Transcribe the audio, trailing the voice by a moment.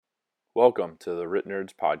Welcome to the RIT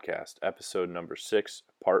Nerds Podcast, episode number 6,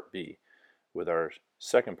 part B, with our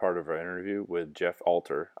second part of our interview with Jeff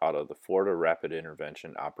Alter out of the Florida Rapid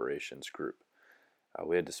Intervention Operations Group.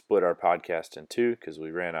 We had to split our podcast in two because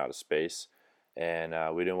we ran out of space, and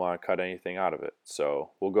we didn't want to cut anything out of it.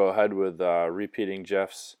 So we'll go ahead with repeating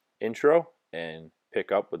Jeff's intro and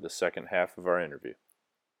pick up with the second half of our interview.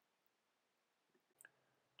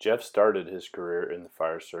 Jeff started his career in the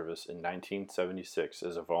fire service in 1976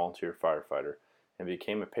 as a volunteer firefighter and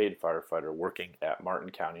became a paid firefighter working at Martin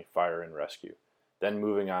County Fire and Rescue, then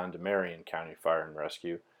moving on to Marion County Fire and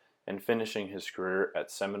Rescue, and finishing his career at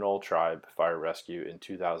Seminole Tribe Fire Rescue in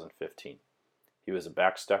 2015. He was a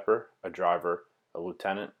backstepper, a driver, a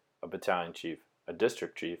lieutenant, a battalion chief, a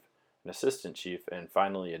district chief, an assistant chief, and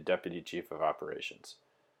finally a deputy chief of operations.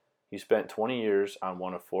 He spent 20 years on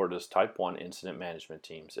one of Florida's Type 1 incident management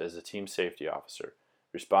teams as a team safety officer,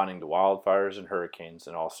 responding to wildfires and hurricanes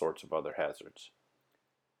and all sorts of other hazards.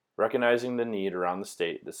 Recognizing the need around the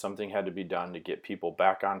state that something had to be done to get people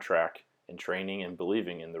back on track in training and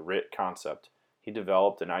believing in the RIT concept, he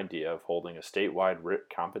developed an idea of holding a statewide RIT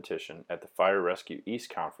competition at the Fire Rescue East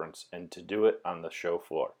Conference and to do it on the show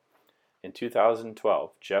floor. In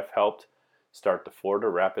 2012, Jeff helped start the Florida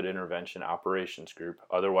Rapid Intervention Operations Group,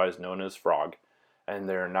 otherwise known as FROG, and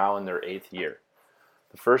they are now in their 8th year.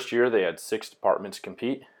 The first year they had 6 departments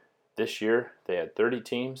compete. This year they had 30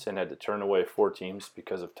 teams and had to turn away 4 teams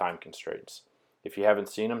because of time constraints. If you haven't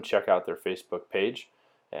seen them, check out their Facebook page,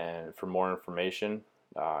 and for more information,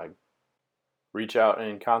 reach out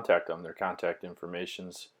and contact them. Their contact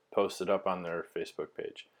information's posted up on their Facebook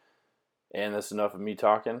page. And that's enough of me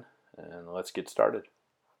talking, and let's get started.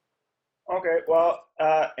 Okay, well,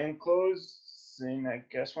 in closing, I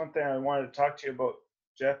guess one thing I wanted to talk to you about,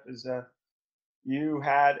 Jeff, is you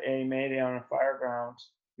had a mayday on a fire ground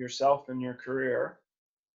yourself in your career.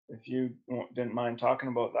 If you didn't mind talking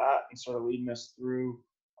about that and sort of leading us through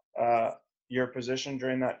your position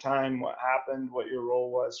during that time, what happened, what your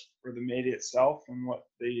role was for the mayday itself, and what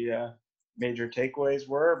the major takeaways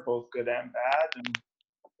were, both good and bad. And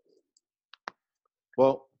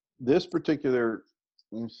well, this particular,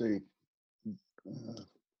 let me see.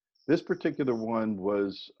 This particular one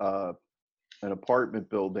was an apartment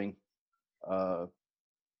building. I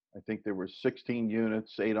think there were 16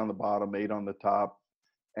 units, 8 on the bottom, 8 on the top,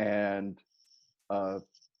 and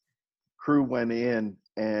crew went in.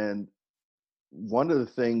 And one of the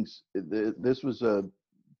things, this was a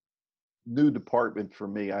new department for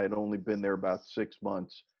me. I had only been there about 6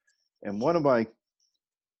 months, and one of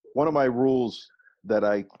my rules that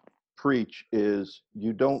I preach is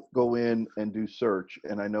you don't go in and do search.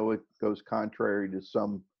 And I know it goes contrary to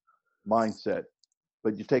some mindset,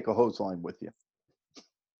 but you take a hose line with you.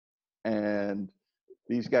 And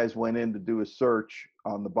these guys went in to do a search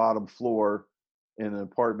on the bottom floor in an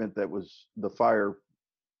apartment that was the fire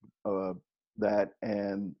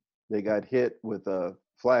and they got hit with a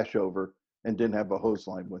flashover and didn't have a hose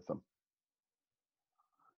line with them.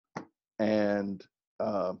 And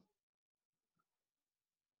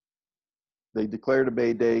they declared a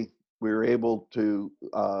mayday. We were able to,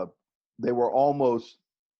 they were almost,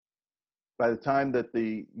 by the time that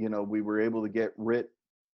we were able to get RIT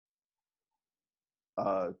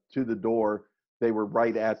to the door, they were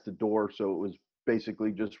right at the door. So it was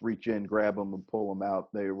basically just reach in, grab them and pull them out.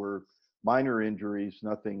 They were minor injuries,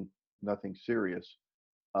 nothing serious.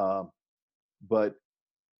 But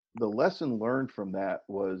the lesson learned from that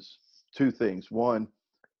was 2 things. One,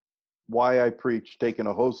 why I preach taking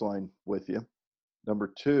a hose line with you.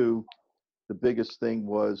 Number 2, the biggest thing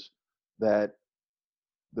was that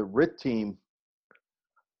the RIT team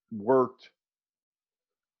worked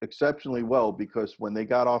exceptionally well, because when they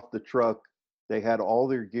got off the truck, they had all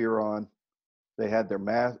their gear on, they had their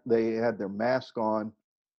mask on,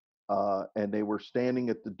 and they were standing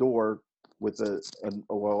at the door with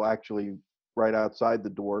actually right outside the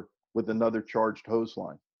door with another charged hose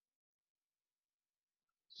line.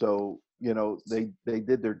 So, they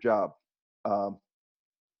did their job.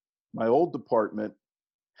 My old department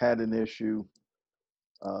had an issue.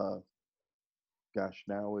 Now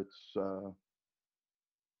it's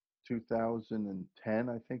 2010,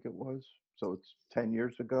 I think it was. So it's 10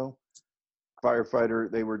 years ago. Firefighter,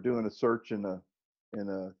 they were doing a search in a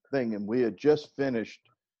thing, and we had just finished.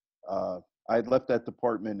 I had left that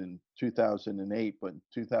department in 2008, but in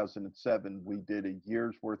 2007 we did a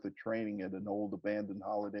year's worth of training at an old abandoned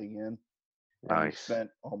Holiday Inn. Nice. And we spent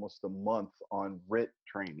almost a month on RIT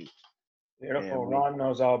training. Beautiful. Ron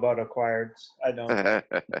knows all about acquireds. I don't.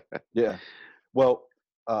 Yeah. Well,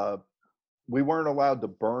 we weren't allowed to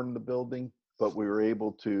burn the building, but we were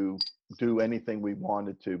able to do anything we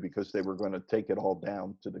wanted to because they were going to take it all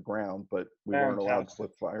down to the ground, but we weren't allowed to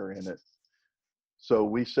Fantastic. put fire in it. So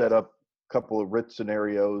we set up a couple of RIT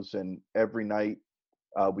scenarios, and every night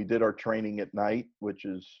we did our training at night, which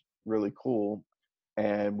is really cool.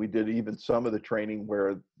 And we did even some of the training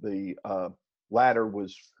where the ladder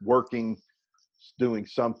was working, doing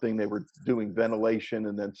something. They were doing ventilation,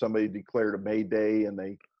 and then somebody declared a mayday, and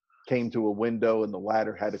they came to a window, and the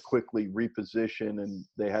ladder had to quickly reposition, and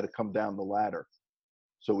they had to come down the ladder.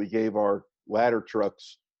 So we gave our ladder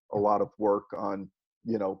trucks a lot of work on,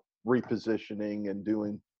 repositioning and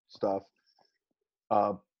doing stuff.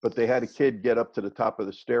 But they had a kid get up to the top of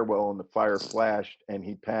the stairwell, and the fire flashed, and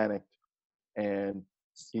he panicked, and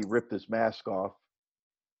he ripped his mask off,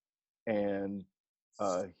 and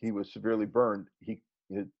he was severely burned.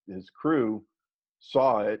 His crew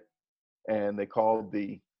saw it, and they called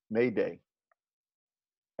the mayday,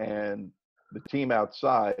 and the team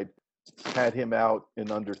outside had him out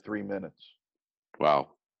in under 3 minutes. Wow.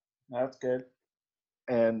 That's good.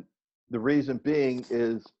 And the reason being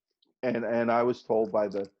is, and I was told by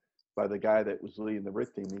the guy that was leading the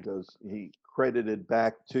RIT team, he credited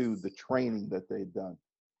back to the training that they'd done.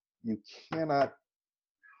 You cannot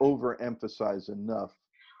overemphasize enough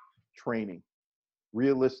training,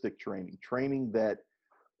 realistic training that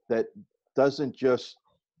doesn't just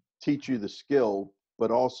teach you the skill,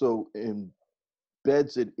 but also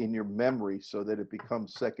embeds it in your memory so that it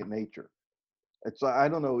becomes second nature. It's, I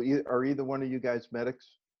don't know, are either one of you guys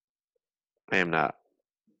medics? I am not.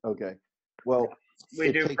 Okay. Well,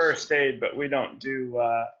 We do first aid, but we don't do,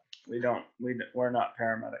 we're not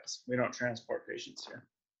paramedics. We don't transport patients here.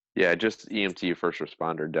 Yeah, just EMT, first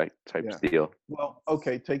responder type Yeah. deal. Well,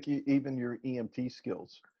 okay, take even your EMT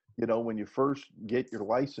skills. When you first get your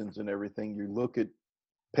license and everything, you look at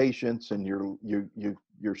patients and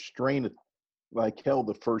you're strained like hell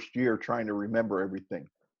the first year trying to remember everything.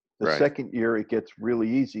 The Right. second year it gets really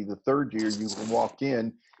easy. The third year you can walk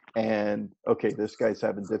in and, okay, this guy's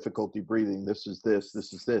having difficulty breathing. This is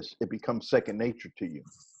this. It becomes second nature to you.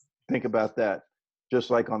 Think about that. Just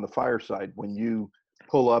like on the fire side, when you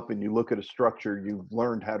pull up and you look at a structure, you've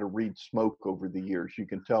learned how to read smoke over the years. You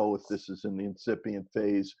can tell if this is in the incipient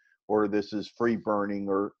phase or this is free burning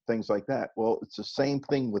or things like that. Well, it's the same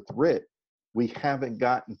thing with RIT. We haven't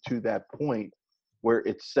gotten to that point where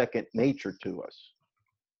it's second nature to us.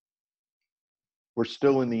 We're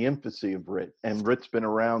still in the infancy of RIT, and RIT's been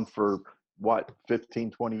around for what,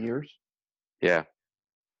 15, 20 years? Yeah.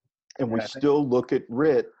 And we still look at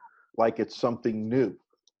RIT like it's something new.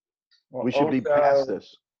 Well, We should be past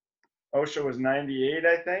this. OSHA was 98,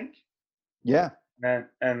 I think. Yeah. And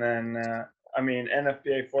then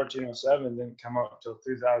NFPA 1407 didn't come out until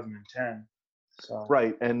 2010. So.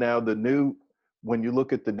 Right. And now when you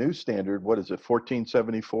look at the new standard, what is it,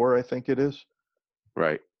 1474, I think it is?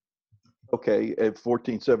 Right. Okay, at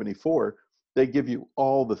 1474, they give you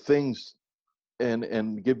all the things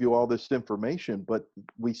and give you all this information, but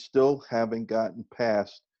we still haven't gotten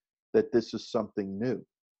past that this is something new.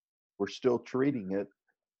 We're still treating it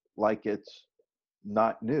like it's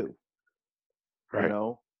not new, Right.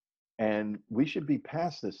 And we should be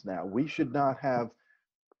past this now. We should not have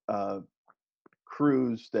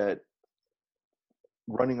crews that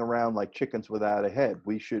running around like chickens without a head.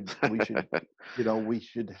 We should we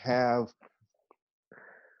should have,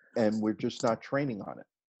 and we're just not training on it.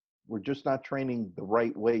 We're just not training the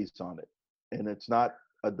right ways on it, and it's not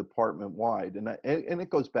a department wide. And it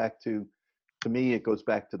goes back to me, it goes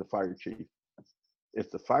back to the fire chief.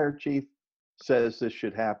 If the fire chief says this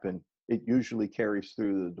should happen, it usually carries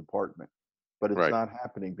through the department, but it's not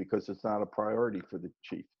happening because it's not a priority for the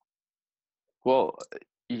chief. Well,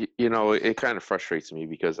 it kind of frustrates me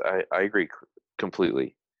because I agree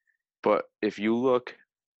completely. But if you look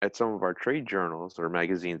at some of our trade journals or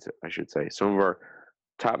magazines, I should say, some of our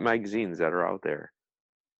top magazines that are out there,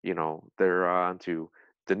 they're onto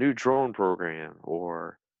the new drone program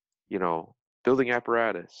or, building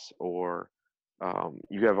apparatus, or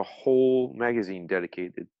you have a whole magazine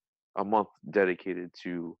a month dedicated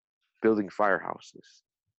to building firehouses.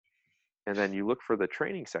 And then you look for the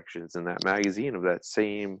training sections in that magazine of that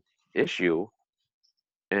same issue,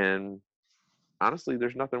 and honestly,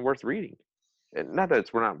 there's nothing worth reading. And not that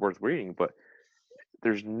it's not worth reading, but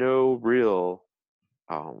there's no real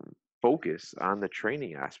focus on the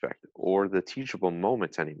training aspect or the teachable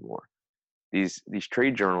moments anymore. These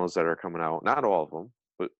trade journals that are coming out, not all of them,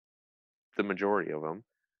 but the majority of them,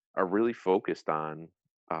 are really focused on,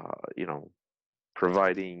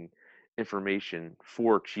 providing information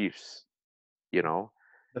for chiefs. The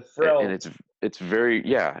frill. And it's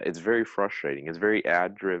very frustrating. It's very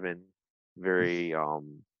ad driven. very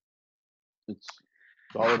It's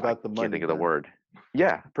all I about the can't money, think of the man. word.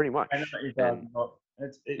 Yeah, pretty much. I know what you're And talking about.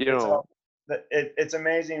 you It's know, all it's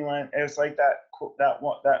amazing when it's like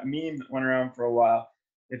that meme that went around for a while.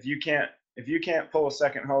 If you can't pull a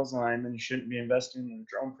second hose line, then you shouldn't be investing in a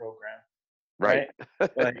drone program, right.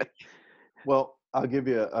 right? Like, Well, I'll give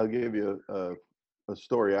you a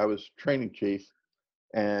story. I was training chief,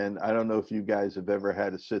 and I don't know if you guys have ever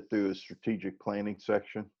had to sit through a strategic planning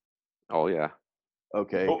section. Oh yeah.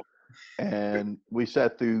 Okay. oh, And we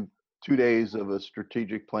sat through 2 days of a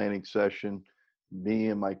strategic planning session, me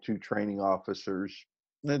and my two training officers.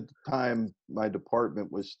 And at the time, my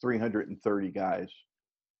department was 330 guys.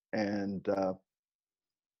 And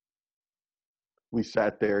we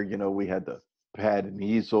sat there, we had the pad and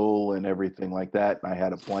easel and everything like that. And I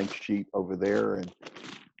had a blank sheet over there. And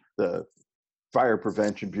the Fire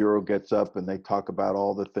Prevention Bureau gets up and they talk about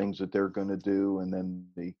all the things that they're going to do. And then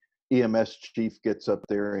the EMS chief gets up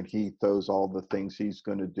there and he throws all the things he's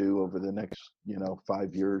going to do over the next,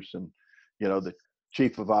 5 years. And, the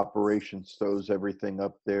chief of operations throws everything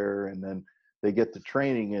up there. And then they get to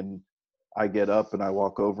training and I get up and I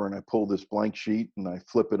walk over and I pull this blank sheet and I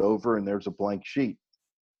flip it over and there's a blank sheet.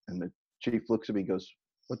 And the chief looks at me and goes,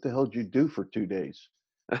 "What the hell did you do for 2 days?"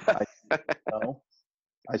 I know.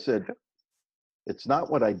 I said, "It's not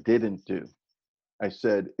what I didn't do." I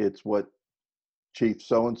said, "It's what Chief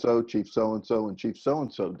so and so, Chief so and so, and Chief so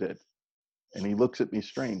and so did." And he looks at me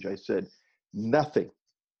strange. I said, "Nothing,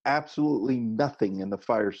 absolutely nothing in the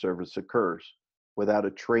fire service occurs without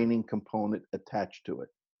a training component attached to it.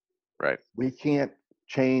 Right. We can't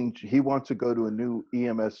change." He wants to go to a new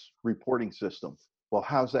EMS reporting system. Well,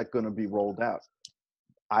 how's that going to be rolled out?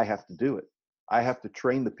 I have to do it. I have to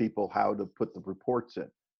train the people how to put the reports in.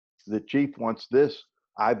 The chief wants this.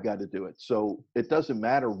 I've got to do it. So it doesn't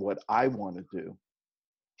matter what I want to do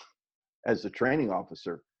as the training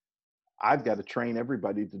officer. I've got to train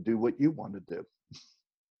everybody to do what you want to do.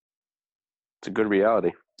 It's a good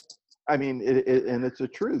reality. I mean, and it's a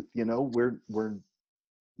truth.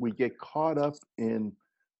 We get caught up in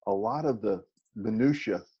a lot of the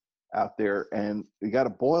minutia out there, and we got to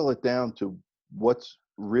boil it down to what's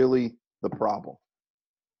really the problem.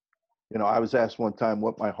 I was asked one time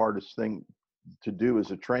what my hardest thing to do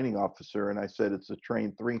as a training officer, and I said it's to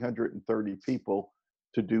train 330 people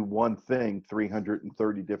to do one thing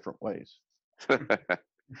 330 different ways.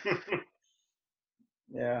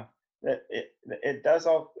 yeah, it does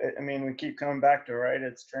all. I mean, we keep coming back to, right.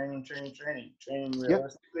 It's training, training, training, training Yep.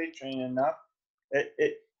 realistically, training enough.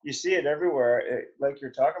 You see it everywhere. Like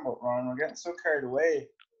you're talking about, Ron. We're getting so carried away.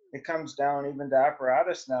 It comes down even to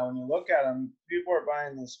apparatus now. When you look at them, people are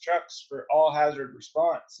buying these trucks for all hazard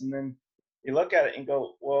response, and then you look at it and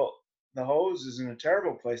go, well, the hose is in a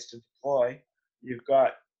terrible place to deploy. You've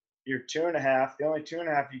got your 2.5. The only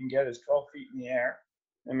 2.5 you can get is 12 feet in the air.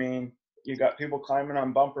 I mean, you got people climbing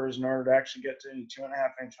on bumpers in order to actually get to any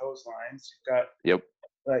 2.5-inch hose lines. You've got Yep.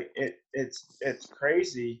 like it's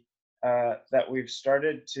crazy that we've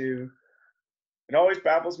started to. It always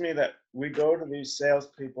baffles me that we go to these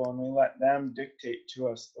salespeople and we let them dictate to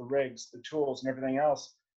us the rigs, the tools, and everything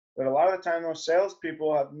else. But a lot of the time, those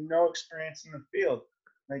salespeople have no experience in the field.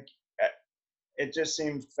 Like, it just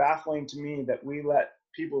seems baffling to me that we let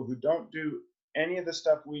people who don't do any of the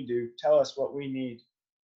stuff we do tell us what we need,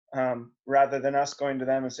 rather than us going to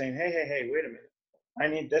them and saying, hey, wait a minute. I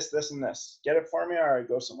need this, this, and this. Get it for me, or I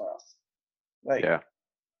go somewhere else. Like, Yeah.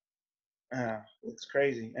 It's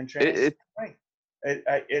crazy. And It,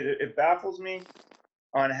 it baffles me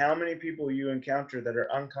on how many people you encounter that are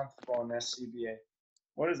uncomfortable in SCBA.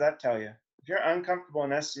 What does that tell you? If you're uncomfortable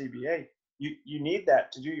in SCBA, you need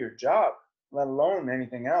that to do your job, let alone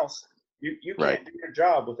anything else. You right. can't do your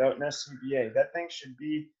job without an SCBA. That thing should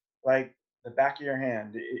be like the back of your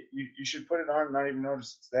hand. You should put it on and not even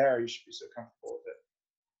notice it's there. You should be so comfortable with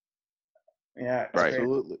it. Yeah, it's Right.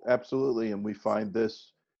 crazy. Absolutely. And we find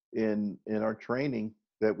this in our training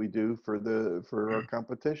that we do for our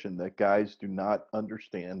competition, that guys do not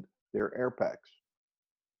understand their air packs.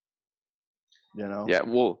 Yeah.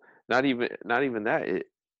 Well, not even that.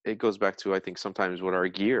 It goes back to, I think, sometimes with our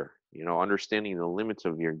gear. Understanding the limits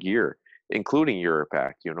of your gear, including your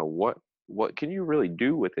pack. What can you really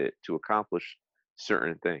do with it to accomplish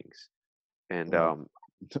certain things? And Well,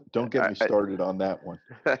 don't get me started on that one.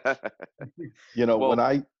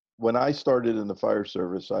 well, When I started in the fire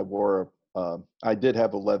service, I did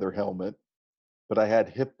have a leather helmet, but I had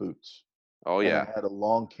hip boots oh and I yeah, had a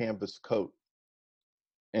long canvas coat.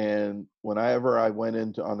 And whenever I went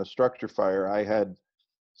into on a structure fire, I had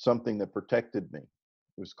something that protected me.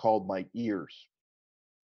 It was called my ears.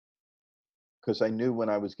 because I knew when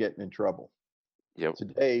I was getting in trouble. Yep.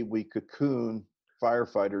 Today, we cocoon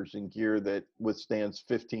firefighters in gear that withstands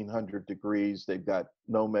 1,500 degrees. They've got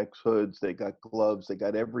Nomex hoods, they got gloves, they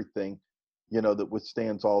got everything, that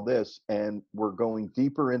withstands all this. And we're going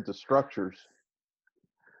deeper into structures,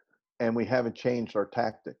 and we haven't changed our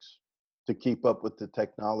tactics to keep up with the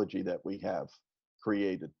technology that we have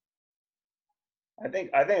created. I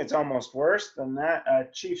think it's almost worse than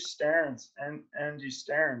that. Chief Stearns and Angie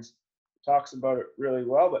Stearns talks about it really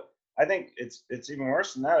well, but I think it's even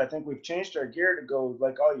worse than that. I think we've changed our gear to go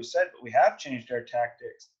like all you said, but we have changed our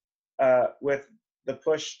tactics with the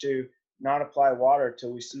push to not apply water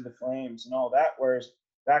till we see the flames and all that. Whereas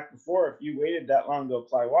back before, if you waited that long to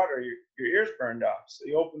apply water, your ears burned off. So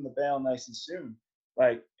you open the bail nice and soon.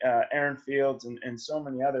 Like Aaron Fields and so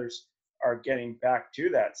many others are getting back to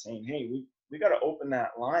that, saying, "Hey, we got to open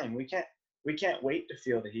that line. We can't wait to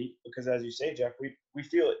feel the heat because, as you say, Jeff, we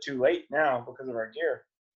feel it too late now because of our gear.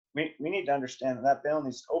 We need to understand that bail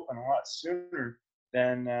needs to open a lot sooner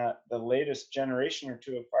than the latest generation or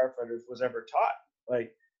two of firefighters was ever taught.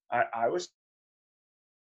 Like I was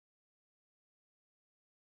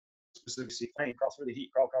specifically see crawl through the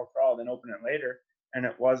heat, crawl, then open it later. And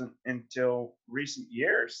it wasn't until recent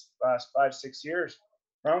years, last 5-6 years,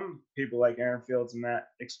 from people like Aaron Fields and that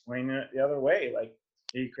explaining it the other way. Like,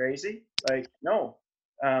 are you crazy? Like, no.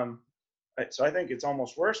 So I think it's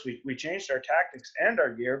almost worse. We changed our tactics and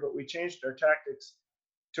our gear, but we changed our tactics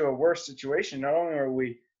to a worse situation. Not only are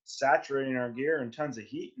we saturating our gear in tons of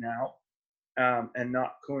heat now and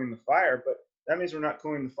not cooling the fire, but that means we're not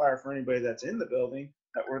cooling the fire for anybody that's in the building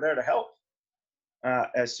that we're there to help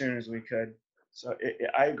as soon as we could. So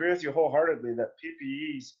I agree with you wholeheartedly that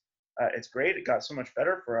PPEs, it's great. It got so much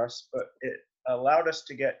better for us, but it allowed us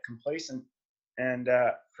to get complacent and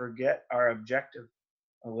forget our objective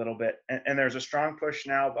a little bit. And there's a strong push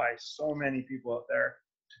now by so many people out there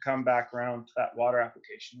to come back around to that water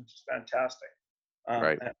application, which is fantastic.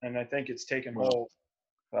 Right. And I think it's taken hold.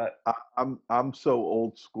 But I'm so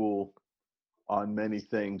old school on many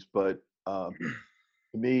things, but to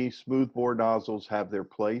me, smoothbore nozzles have their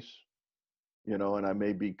place. And I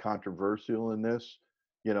may be controversial in this.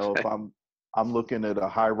 If I'm looking at a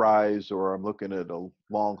high rise or I'm looking at a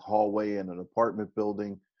long hallway in an apartment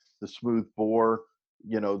building, the smooth bore,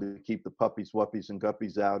 to keep the puppies, wuppies, and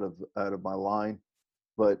guppies out of my line.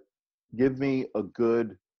 But give me a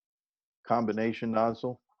good combination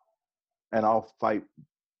nozzle, and I'll fight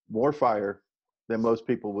more fire than most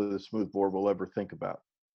people with a smooth bore will ever think about,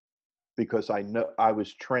 because I know I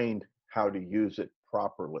was trained how to use it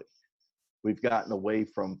properly. We've gotten away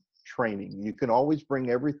from training. You can always bring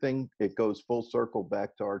everything. It goes full circle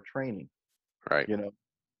back to our training. Right.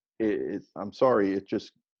 I'm sorry. It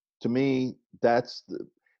just, to me,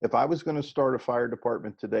 if I was going to start a fire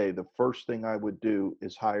department today, the first thing I would do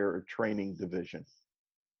is hire a training division.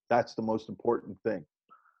 That's the most important thing.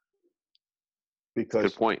 Because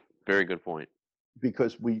good point. Very good point.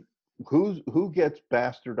 Because who gets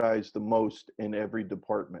bastardized the most in every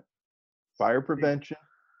department? Fire prevention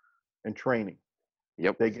and training.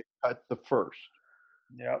 Yep. They get cut the first.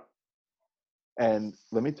 Yep. And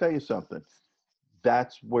let me tell you something.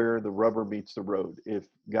 That's where the rubber meets the road. If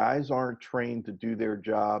guys aren't trained to do their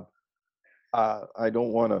job, I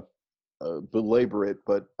don't want to belabor it,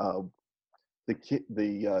 but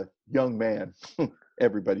the young man,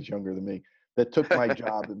 everybody's younger than me, that took my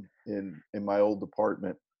job in my old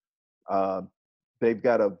department, they've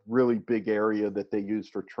got a really big area that they use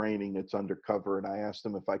for training. It's undercover, and I asked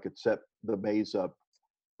them if I could set the maze up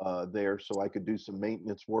there so I could do some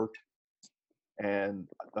maintenance work. And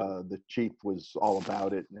the chief was all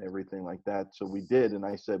about it and everything like that. So we did, and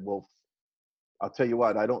I said, well, I'll tell you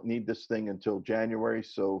what, I don't need this thing until January.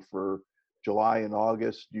 So for July and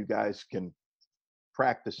August, you guys can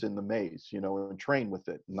practice in the maze, and train with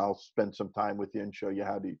it. And I'll spend some time with you and show you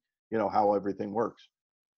how everything works.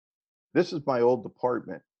 This is my old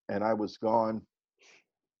department, and I was gone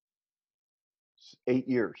 8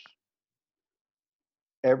 years.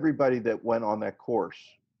 Everybody that went on that course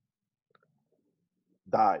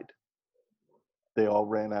died. They all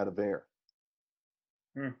ran out of air.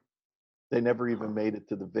 They never even made it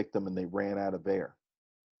to the victim, and they ran out of air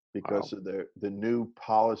because of the new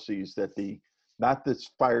policies that not this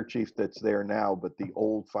fire chief that's there now, but the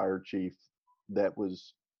old fire chief that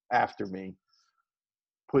was after me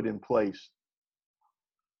put in place.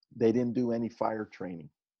 They didn't do any fire training.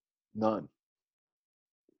 None.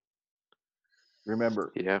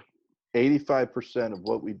 Remember, 85% of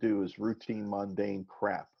what we do is routine, mundane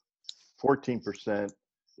crap. 14%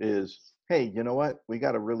 is, hey, you know what? We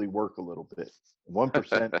got to really work a little bit.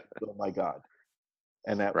 1%, oh my God.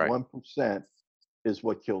 And that Right. 1% is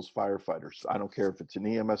what kills firefighters. I don't care if it's an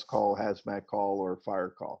EMS call, hazmat call, or a fire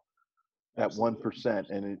call. That Absolutely.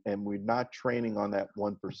 1%, and we're not training on that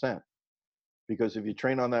 1%, because if you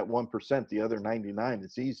train on that 1%, the other 99,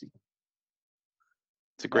 it's easy.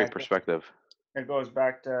 It's a Yeah, great perspective. it goes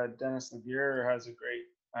back to Dennis Laguerre has a great,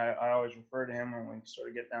 I always refer to him when we sort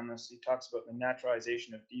of get down this. He talks about the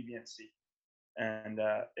naturalization of deviancy. And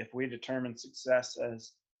if we determine success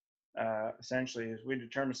as essentially, as we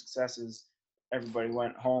determine success as everybody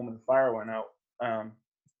went home and the fire went out,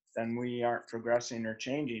 then we aren't progressing or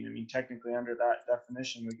changing. I mean, technically, under that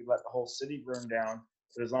definition, we could let the whole city burn down,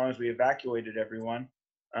 but as long as we evacuated everyone,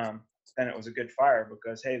 then it was a good fire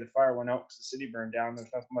because, hey, the fire went out because the city burned down.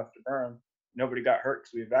 There's nothing left to burn. Nobody got hurt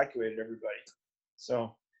because we evacuated everybody.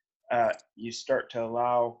 So you start to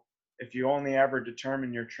allow, if you only ever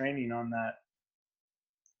determine your training on that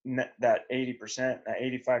 80%, that 85%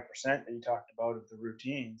 that you talked about of the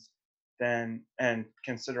routines, then, and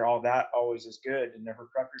consider all that always as good and never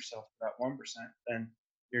prep yourself for that 1%, then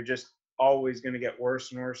you're just always going to get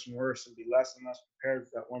worse and worse and worse and be less and less prepared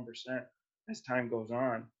for that 1% as time goes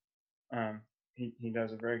on. He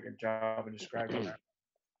does a very good job of describing that.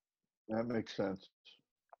 That makes sense.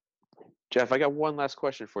 Jeff, I got one last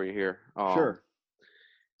question for you here. Sure.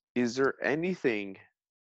 Is there anything,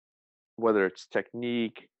 whether it's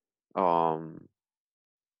technique,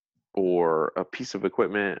 or a piece of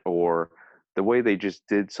equipment, or the way they just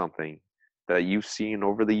did something that you've seen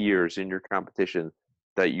over the years in your competition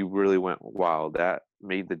that you really went, wow, that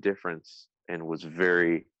made the difference and was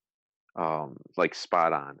very like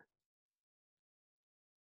spot on?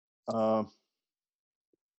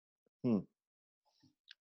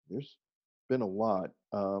 There's been a lot.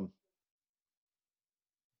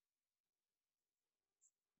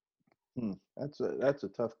 That's a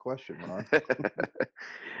tough question, Ron.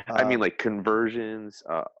 I mean, like conversions,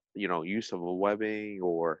 use of a webbing,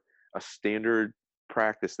 or a standard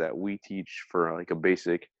practice that we teach for like a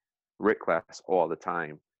basic RIT class all the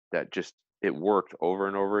time that just it worked over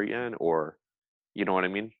and over again, or you know what I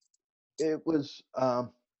mean? It was,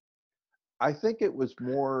 I think it was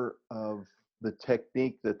more of the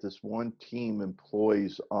technique that this one team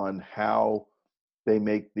employs on how they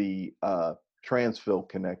make the transfill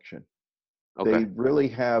connection. Okay. They really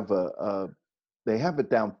have they have it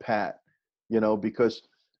down pat, because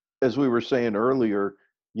as we were saying earlier,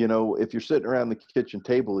 if you're sitting around the kitchen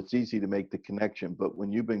table, it's easy to make the connection. But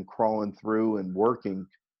when you've been crawling through and working,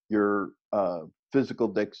 your physical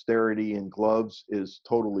dexterity and gloves is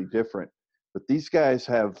totally different. But these guys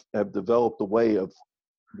have developed a way of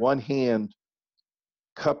one hand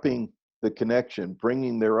cupping the connection,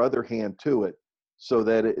 bringing their other hand to it, so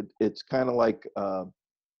that it's kind of like,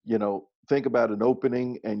 think about an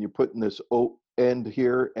opening, and you're putting this end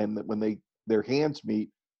here, and when their hands meet,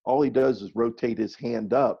 all he does is rotate his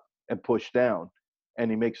hand up and push down,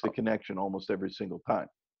 and he makes the connection almost every single time.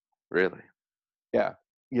 Really? Yeah.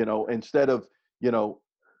 Instead of,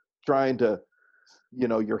 trying to,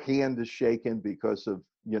 your hand is shaking because of,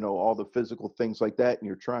 all the physical things like that, and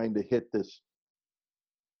you're trying to hit this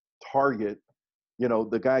target,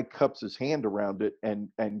 the guy cups his hand around it and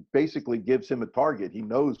basically gives him a target. He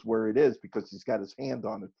knows where it is because he's got his hand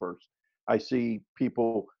on it first. I see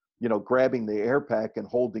people, grabbing the air pack and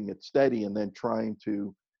holding it steady and then trying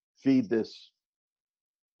to feed this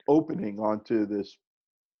opening onto this,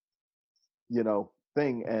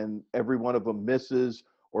 thing, and every one of them misses,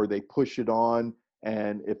 or they push it on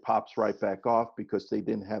and it pops right back off because they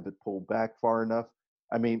didn't have it pulled back far enough.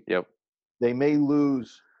 I mean, Yep. they may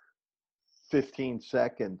lose 15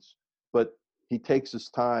 seconds, but he takes his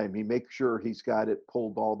time. He makes sure he's got it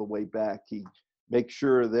pulled all the way back. He makes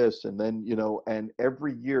sure of this, and then, and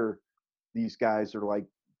every year these guys are like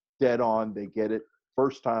dead on. They get it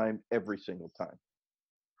first time every single time.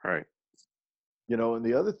 Right. And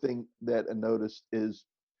the other thing that I noticed is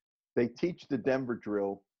they teach the Denver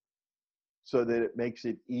drill so that it makes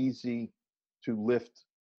it easy to lift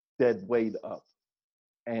dead weight up.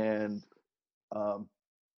 And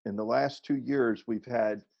in the last 2 years, we've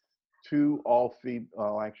had three all-female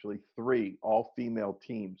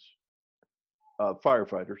teams,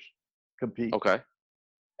 firefighters, compete. Okay.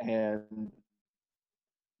 And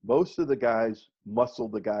most of the guys muscle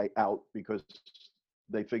the guy out because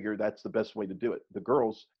they figure that's the best way to do it. The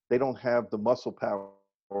girls, they don't have the muscle power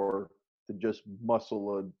to just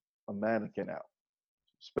muscle a mannequin out,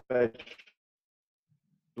 especially,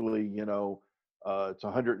 it's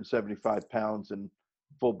 175 pounds in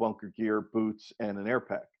full bunker gear, boots, and an air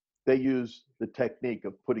pack. They use the technique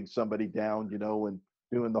of putting somebody down, and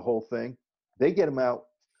doing the whole thing. They get them out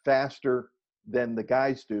faster than the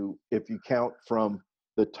guys do if you count from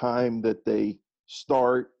the time that they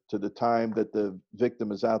start to the time that the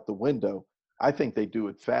victim is out the window, I think they do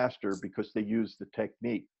it faster because they use the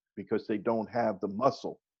technique, because they don't have the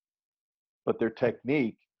muscle, but their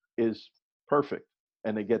technique is perfect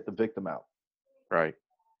and they get the victim out. Right.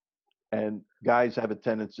 And guys have a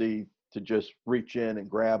tendency to just reach in and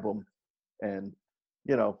grab them. And,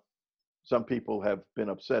 you know, some people have been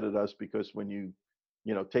upset at us because when you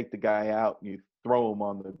take the guy out and you throw him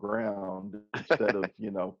on the ground instead of,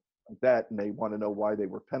 like that, and they want to know why they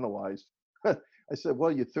were penalized. I said,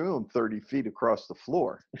 well, you threw him 30 feet across the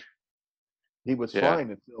floor. He was Yeah.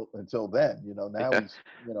 fine until then. Now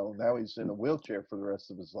Yeah. he's in a wheelchair for the rest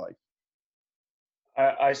of his life.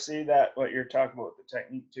 I see that what you're talking about with the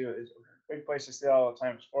technique too is a big place I see all the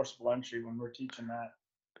time is forcible entry when we're teaching that.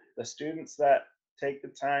 The students that take the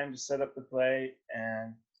time to set up the play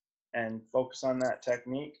and focus on that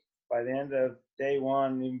technique, by the end of day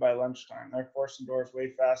one, even by lunchtime, they're forcing doors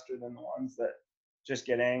way faster than the ones that just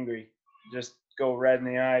get angry, just go red in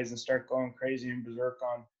the eyes and start going crazy and berserk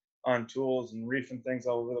on tools and reefing things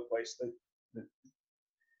all over the place. That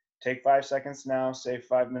take 5 seconds now, save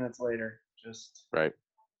 5 minutes later. Just Right.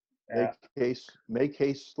 yeah. Make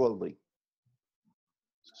haste slowly.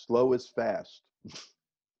 Slow is fast.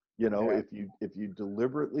 Yeah. If you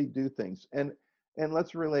deliberately do things, and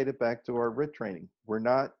let's relate it back to our RIT training. We're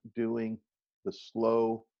not doing the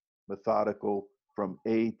slow, methodical from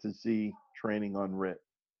A to Z training on RIT.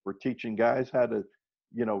 We're teaching guys how to,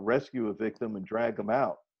 rescue a victim and drag them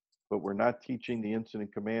out, but we're not teaching the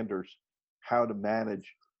incident commanders how to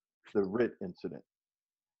manage the RIT incident.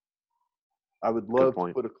 I would love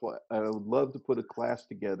to put a class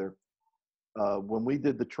together. When we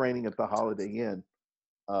did the training at the Holiday Inn,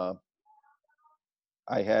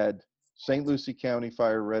 I had St. Lucie County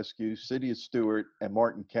Fire Rescue, City of Stewart, and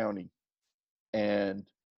Martin County. And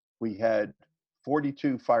we had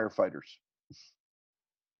 42 firefighters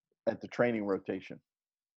at the training rotation,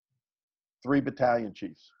 3 battalion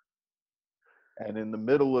chiefs. And in the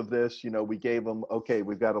middle of this, we gave them, okay,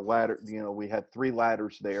 we've got a ladder, we had 3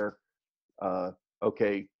 ladders there.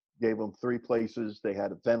 Okay, gave them 3 places. They had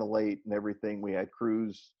to ventilate and everything. We had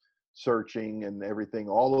crews searching and everything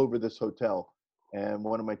all over this hotel. And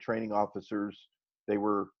one of my training officers, they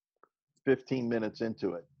were 15 minutes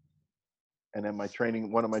into it. And then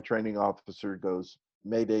one of my training officers goes,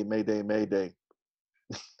 Mayday, Mayday, Mayday.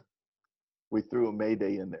 We threw a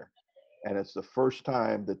Mayday in there. And it's the first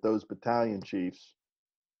time that those battalion chiefs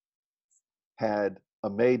had a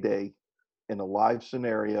Mayday in a live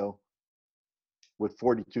scenario with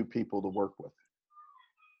 42 people to work with.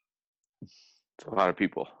 It's a lot of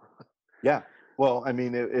people. Yeah. Well, I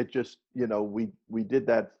mean, it just, we did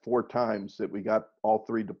that 4 times that we got all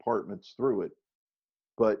 3 departments through it.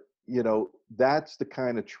 But, that's the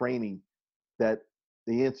kind of training that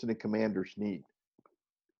the incident commanders need.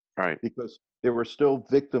 Right. Because there were still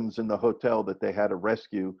victims in the hotel that they had to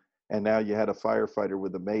rescue. And now you had a firefighter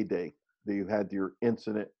with a Mayday, that you had your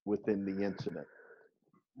incident within the incident.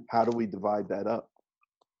 How do we divide that up?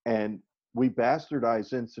 And we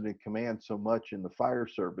bastardize incident command so much in the fire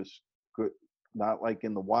service, not like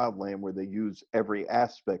in the wildland where they use every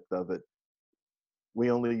aspect of it. We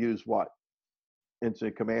only use what?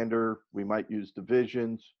 Incident commander, we might use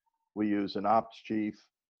divisions, we use an ops chief,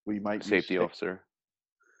 we might Safety use officer.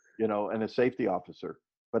 And a safety officer.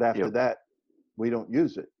 But after that, we don't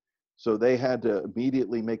use it. So they had to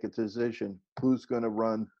immediately make a decision, who's going to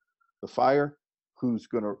run the fire, who's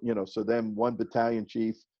going to, so then one battalion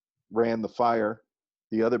chief ran the fire,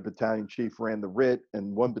 the other battalion chief ran the RIT,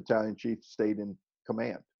 and one battalion chief stayed in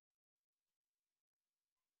command.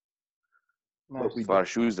 Nice. But It's a lot of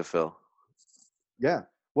shoes to fill. Yeah.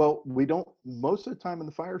 Well, we don't, most of the time in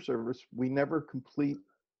the fire service, we never complete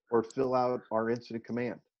or fill out our incident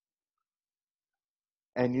command.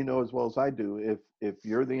 And you know as well as I do, if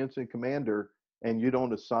you're the incident commander and you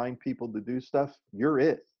don't assign people to do stuff, you're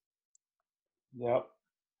it. Yep.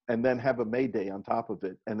 And then have a Mayday on top of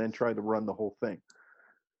it, and then try to run the whole thing.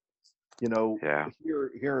 Yeah.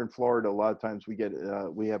 Here in Florida, a lot of times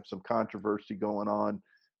we have some controversy going on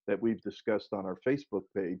that we've discussed on our Facebook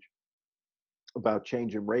page about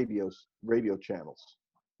changing radio channels,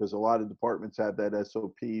 because a lot of departments have that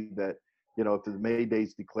SOP that if the Mayday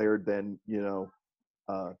is declared, then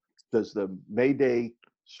does the Mayday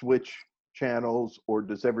switch channels, or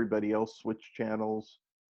does everybody else switch channels?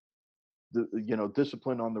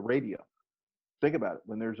 Discipline on the radio. Think about it.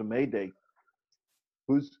 When there's a Mayday,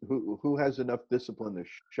 who has enough discipline to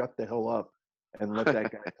shut the hell up and let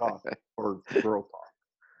that guy talk or girl talk?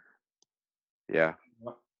 Yeah.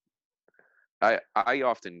 I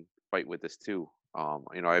often fight with this too.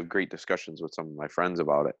 I have great discussions with some of my friends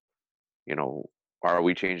about it. Are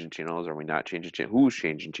we changing channels? Are we not changing channels? Who's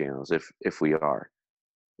changing channels if we are?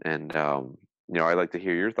 And I'd like to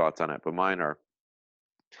hear your thoughts on it. But mine are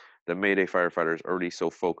the Mayday firefighters already so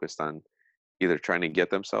focused on either trying to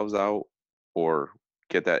get themselves out or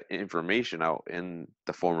get that information out in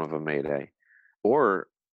the form of a Mayday, or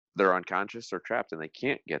they're unconscious or trapped and they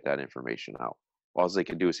can't get that information out. All they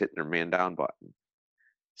can do is hit their man down button.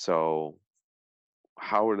 So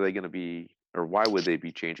how are they going to be, or why would they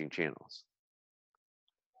be changing channels?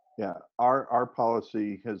 Yeah, our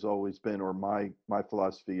policy has always been, or my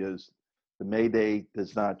philosophy is, the Mayday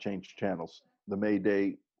does not change channels. The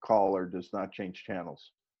Mayday caller does not change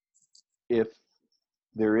channels. If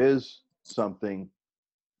there is something,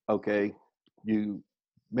 okay, you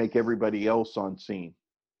make everybody else on scene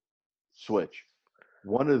switch.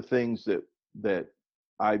 One of the things that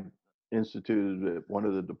I instituted at one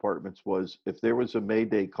of the departments was, if there was a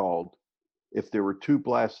Mayday called, if there were two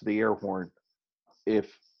blasts of the air horn,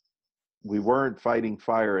 if we weren't fighting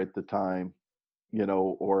fire at the time,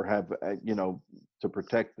 or have, to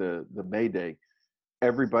protect the Mayday,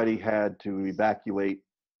 everybody had to evacuate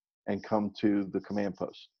and come to the command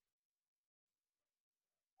post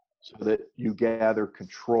so that you gather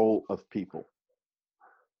control of people.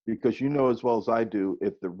 Because you know as well as I do,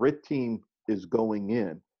 if the RIT team is going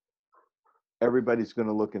in, everybody's going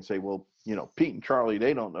to look and say, well, Pete and Charlie,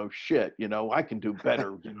 they don't know shit. I can do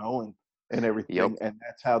better, and everything. Yep. And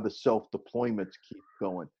that's how the self-deployments keep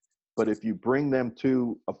going. But if you bring them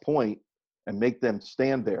to a point and make them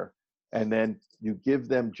stand there, and then you give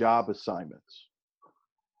them job assignments,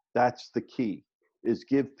 that's the key, is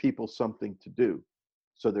give people something to do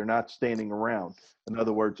so they're not standing around. In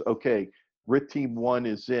other words, okay, RIT team 1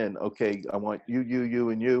 is in. Okay, I want you,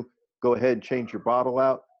 and you. Go ahead and change your bottle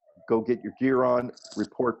out. Go get your gear on.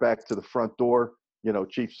 Report back to the front door.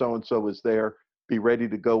 Chief so-and-so is there. Be ready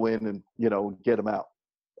to go in and, get them out.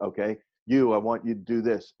 Okay? I want you to do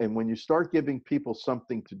this. And when you start giving people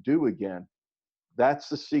something to do again, that's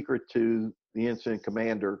the secret to the incident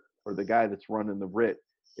commander or the guy that's running the RIT,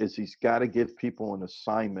 is he's got to give people an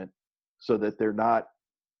assignment so that they're not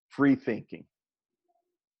free thinking.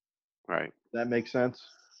 Right. That makes sense?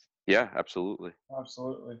 Yeah, absolutely.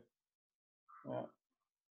 Absolutely. Yeah.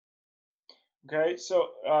 Okay,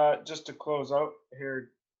 so just to close out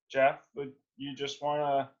here, Jeff, would you just want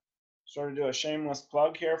to sort of do a shameless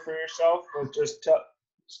plug here for yourself, or just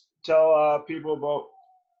tell people about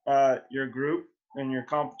your group and your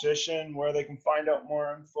competition, where they can find out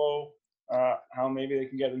more info, how maybe they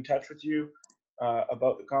can get in touch with you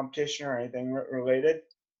about the competition or anything related,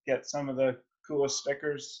 get some of the coolest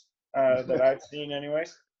stickers that I've seen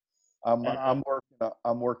anyways. I'm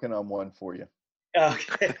working on one for you.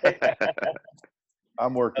 Okay.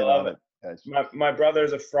 I'm working love on it, guys. My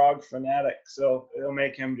brother's a frog fanatic, so it'll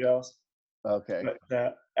make him jealous. Okay.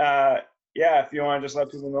 But yeah, if you want to just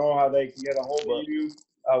let people know how they can get a hold of you,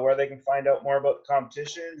 where they can find out more about the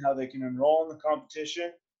competition, how they can enroll in the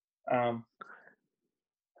competition.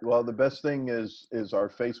 Well, the best thing is our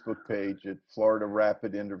Facebook page at Florida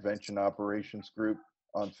Rapid Intervention Operations Group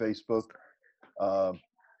on Facebook.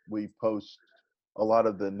 We post a lot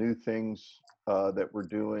of the new things that we're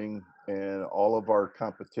doing, and all of our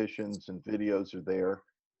competitions and videos are there.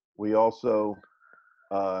 We also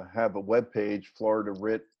have a webpage,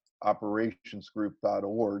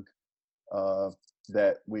 FloridaRITOperationsGroup.org,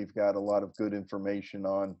 that we've got a lot of good information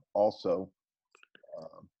on also.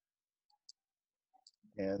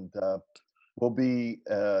 And we'll be,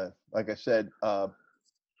 like I said,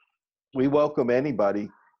 we welcome anybody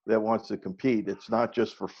that wants to compete. It's not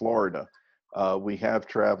just for Florida. We have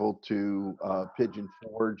traveled to Pigeon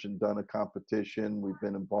Forge and done a competition. We've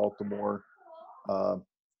been in Baltimore.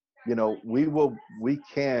 We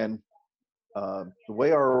can, the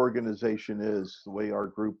way our organization is, the way our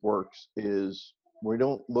group works is, we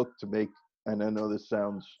don't look to make, and I know this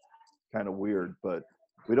sounds kind of weird, but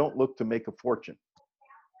we don't look to make a fortune.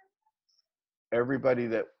 Everybody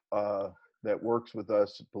that works with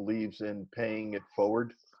us believes in paying it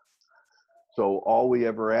forward. So all we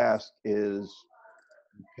ever ask is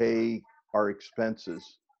pay our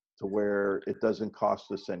expenses to where it doesn't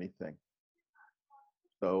cost us anything.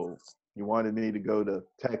 So you wanted me to go to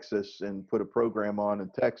Texas and put a program on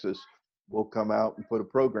in Texas, we'll come out and put a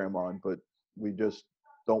program on, but we just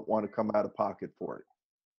don't want to come out of pocket for it.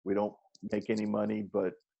 We don't make any money,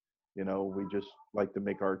 but we just like to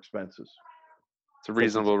make our expenses. It's a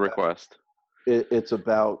reasonable request. It's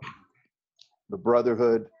about the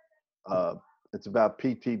brotherhood. It's about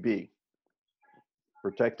PTB,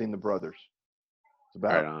 protecting the brothers. It's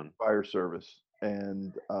about fire service.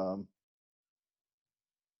 And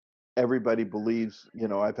everybody believes,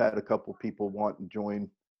 I've had a couple people want to join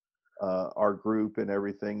our group and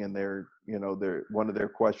everything, and they're one of their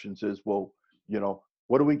questions is, well,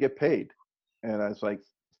 what do we get paid? And I was like,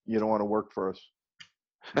 you don't want to work for us.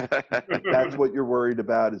 If that's what you're worried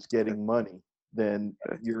about is getting money, then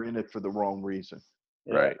you're in it for the wrong reason.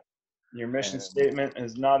 Yeah. Right. Your mission statement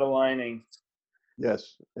is not aligning.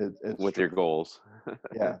 Yes, it's With true. your goals.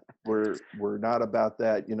 Yeah, we're not about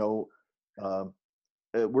that.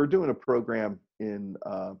 We're doing a program in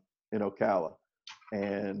Ocala,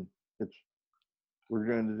 and we're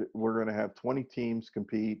going to have 20 teams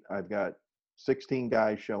compete. I've got 16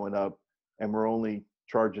 guys showing up, and we're only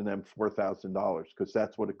charging them $4,000 because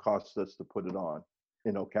that's what it costs us to put it on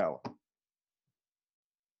in Ocala.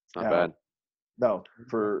 It's not bad. No,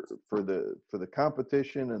 for the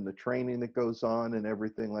competition and the training that goes on and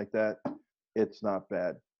everything like that, it's not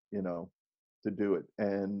bad, to do it.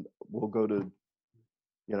 And we'll go to,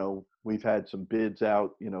 we've had some bids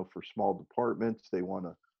out, for small departments. They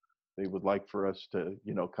would like for us to,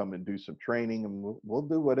 come and do some training, and we'll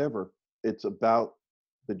do whatever. It's about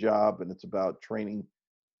the job, and it's about training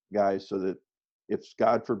guys so that if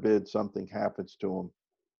God forbid something happens to them,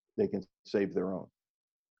 they can save their own.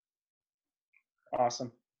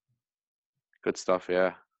 Awesome. Good stuff,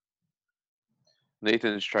 yeah.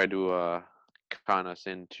 Nathan's tried to con us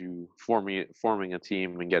into forming a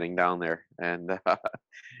team and getting down there, and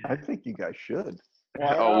I think you guys should.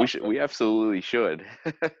 we absolutely should.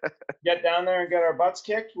 Get down there and get our butts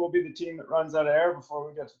kicked. We'll be the team that runs out of air before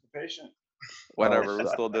we get to the patient. Whatever, we'll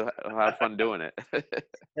still have fun doing it.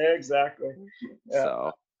 Exactly. Yeah.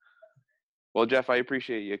 So, well, Jeff, I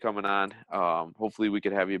appreciate you coming on. Hopefully we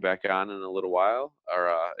could have you back on in a little while,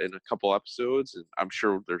 or in a couple episodes, and I'm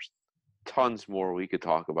sure there's tons more we could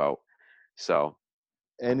talk about. So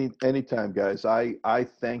anytime, guys. I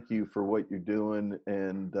thank you for what you're doing,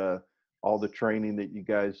 and all the training that you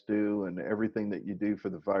guys do and everything that you do for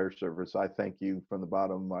the fire service. I thank you from the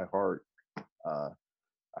bottom of my heart.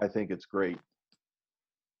 I think it's great.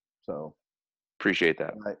 So appreciate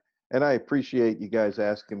that. And I appreciate you guys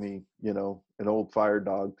asking me, an old fire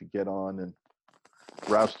dog, to get on and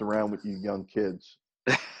roust around with you young kids.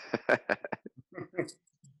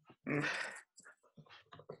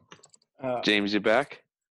 James, you back?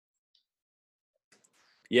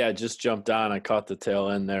 Yeah, just jumped on. I caught the tail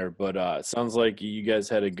end there, but it sounds like you guys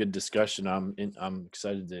had a good discussion. I'm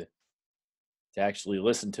excited to actually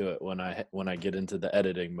listen to it when I get into the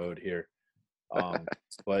editing mode here.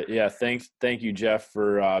 But yeah, thank you, Jeff,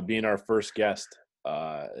 for being our first guest.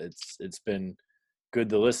 It's been good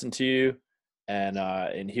to listen to you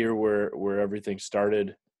and hear where everything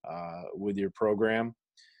started with your program.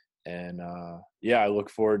 And I look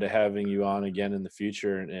forward to having you on again in the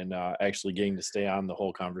future and actually getting to stay on the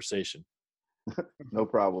whole conversation. No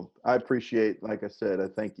problem. I appreciate, like I said, I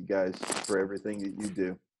thank you guys for everything that you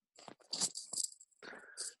do.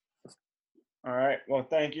 All right. Well,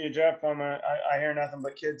 thank you, Jeff. I hear nothing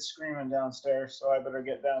but kids screaming downstairs, so I better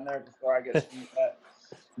get down there before I get screamed at.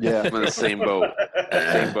 Yeah. I'm in the same boat.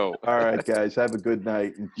 Same boat. All right, guys. Have a good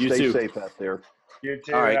night and You stay too. safe out there. You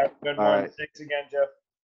too. All right. Have a good All one. right. Thanks again, Jeff.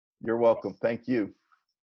 You're welcome. Thank you.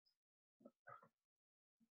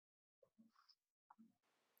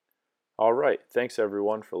 All right. Thanks,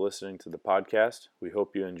 everyone, for listening to the podcast. We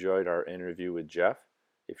hope you enjoyed our interview with Jeff.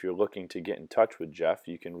 If you're looking to get in touch with Jeff,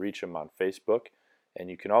 you can reach him on Facebook,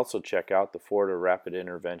 and you can also check out the Florida Rapid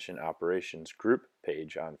Intervention Operations group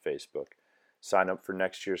page on Facebook. Sign up for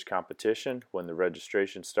next year's competition when the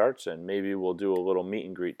registration starts, and maybe we'll do a little meet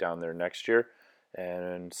and greet down there next year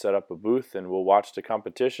and set up a booth, and we'll watch the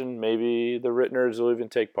competition. Maybe the RIT nerds will even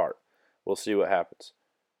take part. We'll see what happens.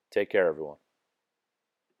 Take care, everyone.